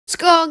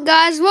What's going on,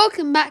 guys?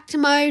 Welcome back to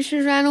my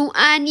YouTube channel,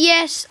 and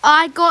yes,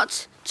 I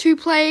got to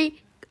play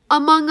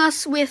Among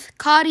Us with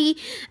Cardi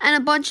and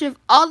a bunch of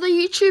other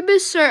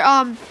YouTubers.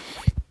 So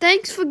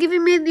thanks for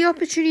giving me the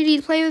opportunity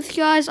to play with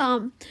you guys.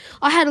 I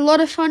had a lot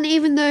of fun,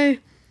 even though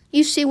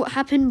you see what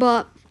happened,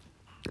 but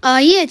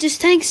yeah, just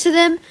thanks to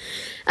them.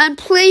 And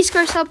please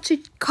go sub to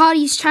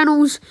Cardi's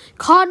channels,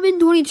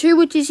 Cardman22,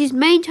 which is his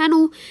main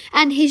channel,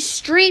 and his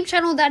stream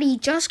channel that he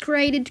just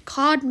created,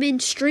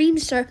 Cardman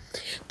Streams. So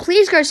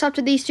please go sub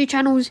to these two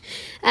channels.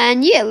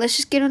 And yeah, let's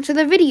just get onto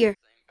the video. Oh,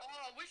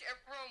 I wish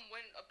everyone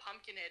went a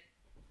pumpkin head.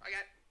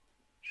 Okay.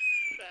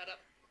 Shut up.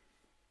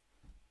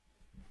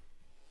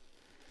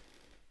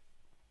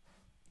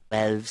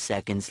 12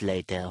 seconds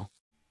later.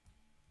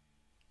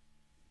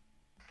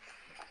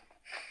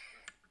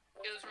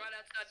 It was right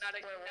outside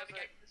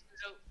navigation.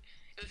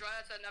 It was right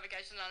outside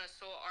navigation, and I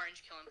saw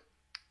Orange kill him.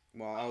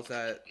 Well, I was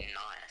at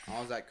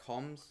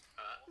comms.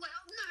 Well, no,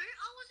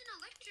 I was in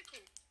electrical.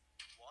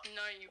 What?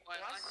 No, you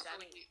weren't. I saw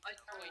you. I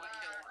saw you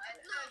kill him.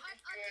 No, I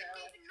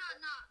didn't even, no,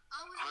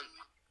 I was in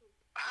electrical.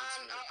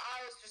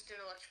 I was just in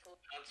electrical.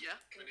 Yeah?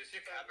 Can you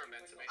see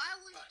Cardman to me? I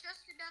was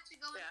just about to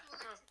go into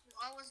electrical.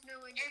 I was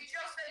nowhere near. It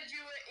just said you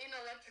were in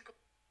electrical.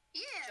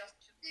 Yeah. Just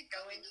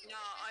go in.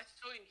 No, I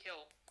saw you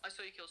kill. I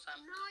saw you kill Sam.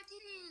 No, I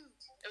didn't.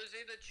 It was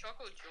either Choc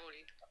or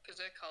Geordie, because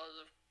their colours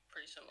are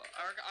pretty similar.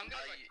 I'm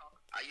gonna go Choc.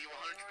 Are you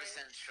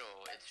 100%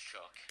 sure it's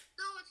Choc?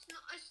 No, it's not.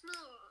 It's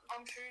not.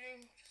 I'm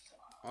shooting.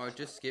 Oh,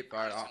 just skip, I'm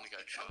right? just gonna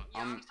go Choc. Yeah,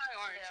 I'm saying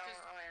Orange, Yeah,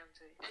 because I am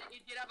too. he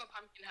did have a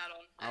pumpkin hat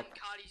on, and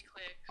Cardi's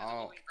clear, because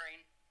Oh. it wasn't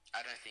green.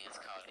 I don't think it's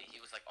Cardi. He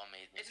was like on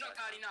me. It's not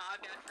Cardi, no, I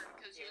vouch for him,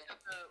 because he was at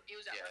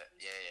Yeah, weapons.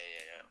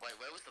 yeah. Wait,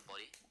 where was the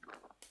body?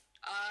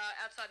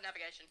 Outside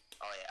navigation.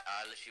 Oh yeah,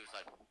 I literally was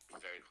like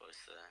very close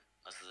to that.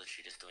 I was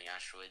literally just doing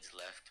asteroids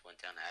left,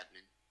 went down to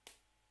admin.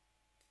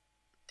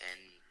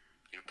 Then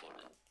you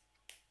reported.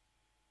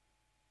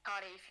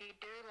 Cardi, if you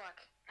do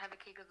like have a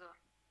kick of the,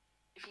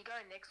 if you go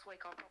next week,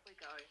 I'll probably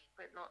go,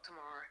 but not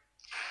tomorrow.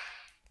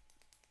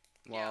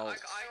 Yeah, Well, I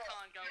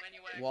can't go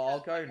anywhere. well,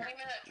 I'll go. 20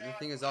 minute The drive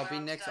thing is, from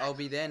I'll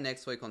be there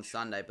next week on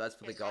Sunday, but that's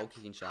for the It's goal like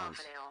kicking half challenge.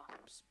 an hour.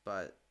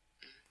 But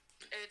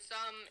It's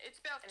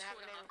about And 2.5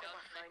 haven't even hours. got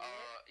my phone yet.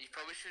 You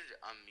probably should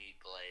unmute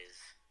Blaze.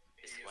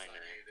 This way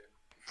now.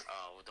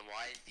 Oh, well, then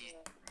why is these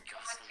guys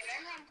so Who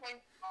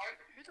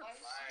the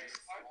fuck? I just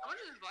I was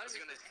invited me.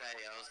 gonna say,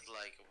 I was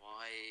like,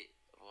 why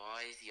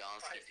is he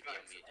asking to be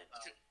unmuted?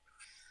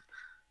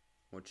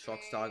 well,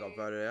 Shockstar got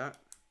voted out.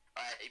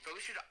 You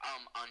probably should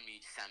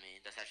unmute Sammy.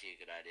 That's actually a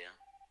good idea.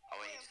 Oh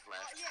wait, he just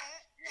left.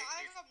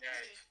 I got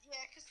muted.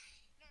 Yeah, because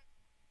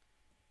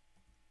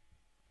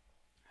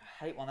I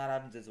hate when that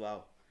happens as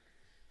well.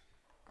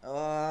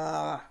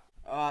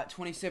 Alright,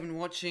 27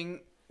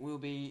 watching. We'll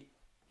be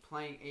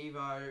playing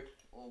Evo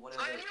or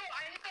whatever. I knew it.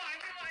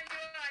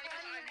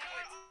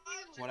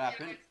 What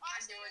happened? I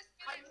see this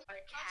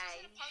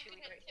pumpkin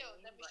had killed,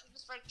 then we should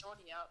just vote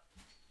Jordy out.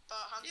 But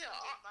Hunter Yeah,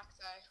 did Max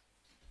say.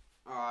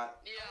 Alright.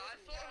 Yeah, I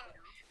thought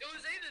it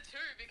was either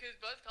two because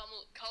both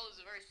colors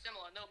are very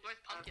similar. No,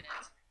 both pumpkin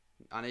heads.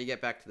 I need to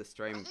get back to the I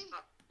stream. think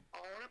I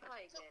want to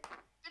play again.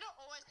 we don't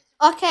always need to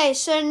Okay,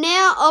 so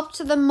now up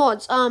to the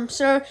mods.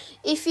 So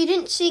if you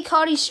didn't see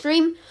Cardi's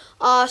stream,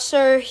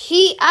 so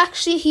he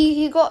actually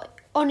he got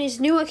on his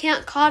new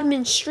account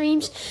Cardman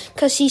Streams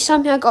because he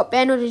somehow got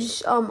banned on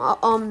his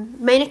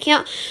main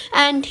account,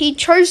 and he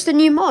chose the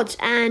new mods,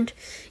 and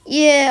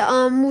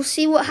yeah, we'll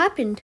see what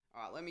happened.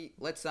 Alright,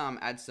 let's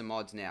add some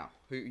mods now.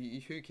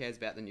 Who cares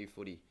about the new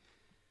footy?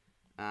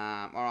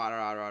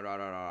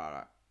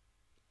 Alright.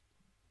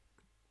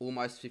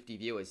 Almost 50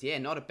 viewers. Yeah,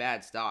 not a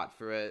bad start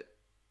for a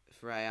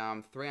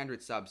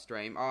 300 sub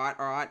stream.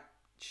 Alright.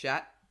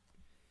 Chat.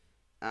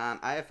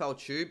 AFL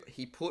Tube,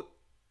 he put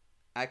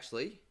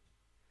AFL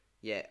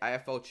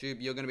Tube,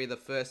 you're gonna be the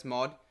first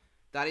mod.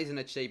 That is an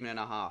achievement and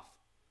a half.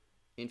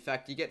 In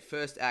fact, you get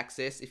first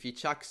access if you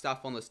chuck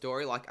stuff on the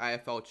story like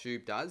AFL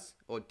Tube does,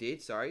 or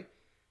did, sorry,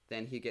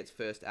 then he gets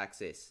first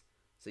access.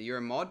 So you're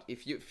a mod.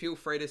 If you feel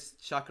free to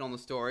chuck it on the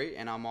story,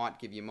 and I might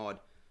give you mod.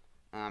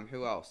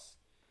 Who else?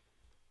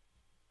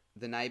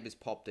 The neighbours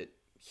popped it.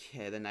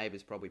 Yeah, the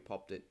neighbours probably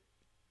popped it.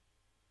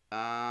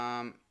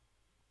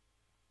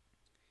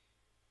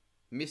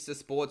 Mr.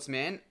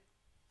 Sportsman.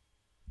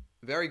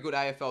 Very good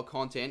AFL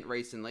content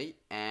recently,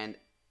 and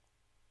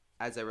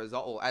as a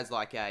result, or as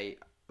like a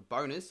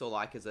bonus, or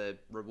like as a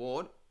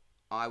reward,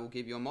 I will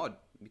give you a mod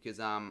because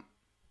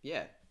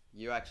yeah,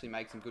 you actually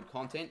make some good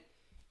content.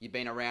 You've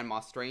been around my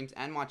streams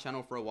and my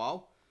channel for a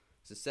while.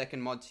 It's a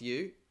second mod to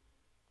you.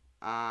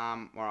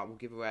 Alright, we'll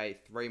give away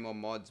 3 more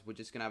mods. We're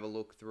just gonna have a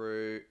look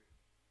through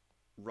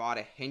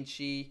Ryder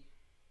Henchy.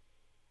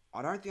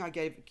 I don't think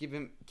I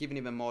given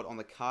him a mod on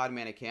the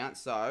Cardman account,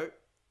 so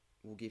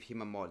we'll give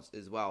him a mod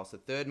as well. So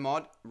third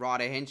mod,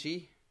 Ryder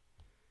Henchy.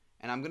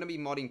 And I'm gonna be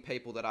modding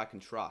people that I can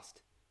trust.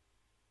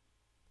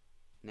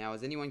 Now,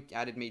 has anyone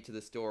added me to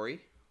the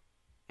story?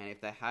 And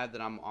if they have,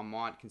 then I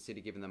might consider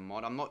giving them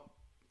mod. I'm not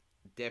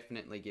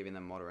definitely giving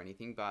them mod or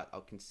anything, but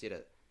I'll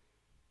consider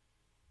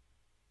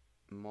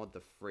mod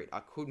the Frit.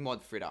 I could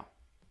mod Fritter.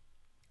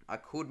 I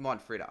could mod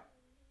Fritter.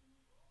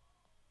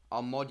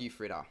 I'll mod you,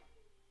 Fritter.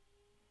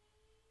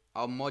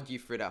 I'll mod you,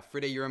 Fritter.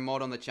 Fritter, you're a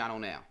mod on the channel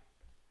now.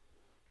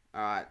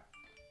 Alright.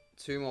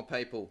 2 more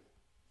people.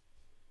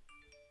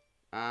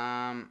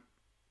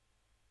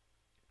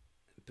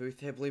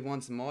 Booth Heavily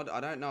wants mod. I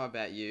don't know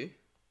about you.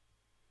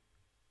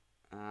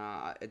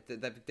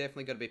 They've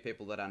definitely got to be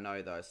people that I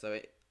know, though. So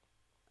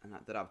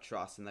that I've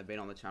trust, and they've been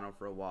on the channel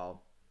for a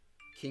while.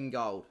 King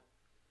Gold.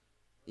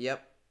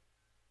 Yep.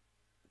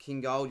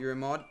 King Gold, you're a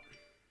mod.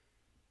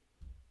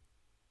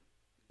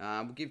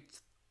 We'll give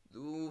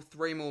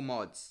 3 more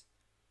mods.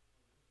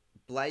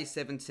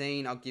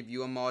 Blaze17, I'll give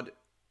you a mod.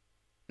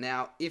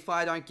 Now, if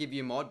I don't give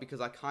you a mod, because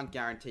I can't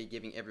guarantee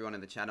giving everyone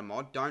in the chat a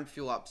mod, don't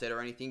feel upset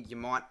or anything. You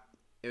might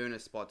earn a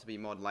spot to be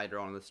mod later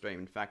on in the stream.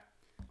 In fact,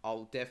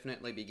 I'll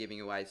definitely be giving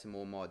away some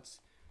more mods.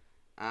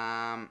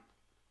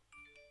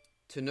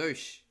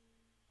 Tanoosh.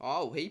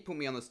 Oh, he put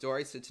me on the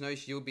story, so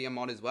Tanoosh, you'll be a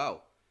mod as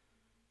well.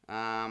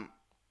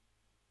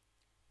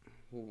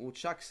 We'll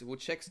check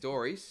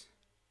stories.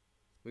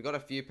 We got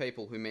a few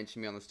people who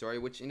mentioned me on the story,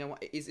 which, you know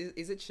what, is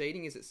it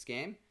cheating? Is it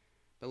scam?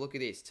 But look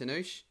at this.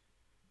 Tanoosh,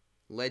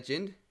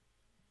 legend.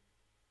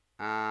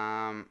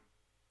 Ryder,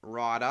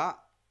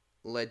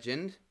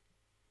 legend.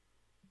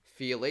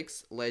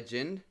 Felix,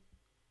 legend.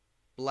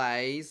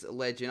 Blaze,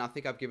 legend. I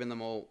think I've given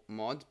them all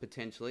mods,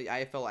 potentially.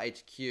 AFL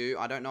HQ,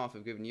 I don't know if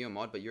I've given you a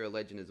mod, but you're a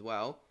legend as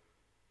well.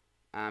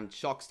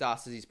 Shockstar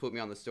says he's put me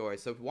on the story.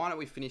 So why don't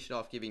we finish it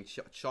off giving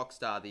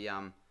Shockstar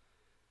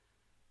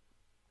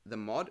the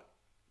mod.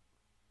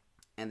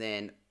 And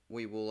then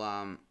we will,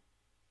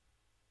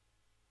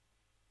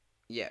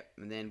 yeah,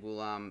 and then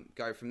we'll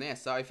go from there.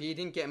 So if you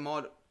didn't get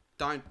mod,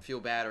 don't feel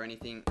bad or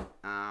anything.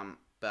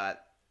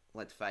 But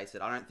let's face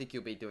it, I don't think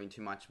you'll be doing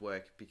too much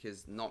work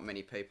because not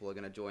many people are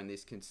going to join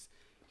this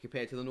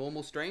compared to the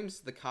normal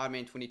streams, the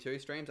Cardman22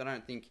 streams. I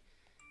don't think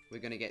we're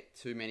going to get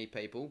too many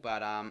people.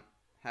 But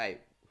hey,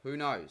 who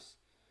knows?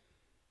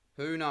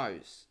 Who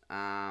knows?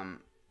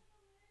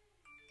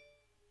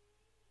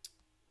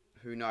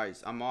 Who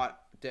knows? I might,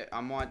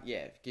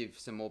 yeah, give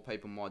some more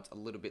people mods a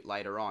little bit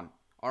later on.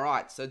 All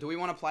right. So, do we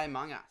want to play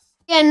Among Us?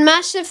 Yeah, and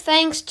massive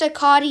thanks to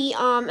Cardi.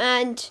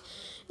 And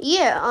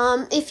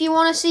yeah, if you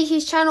want to see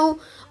his channel,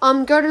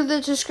 go to the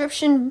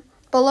description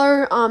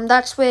below.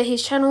 That's where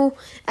his channel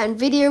and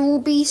video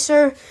will be.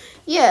 So,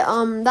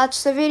 yeah,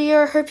 that's the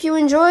video. Hope you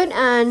enjoyed,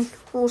 and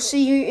we'll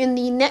see you in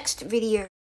the next video.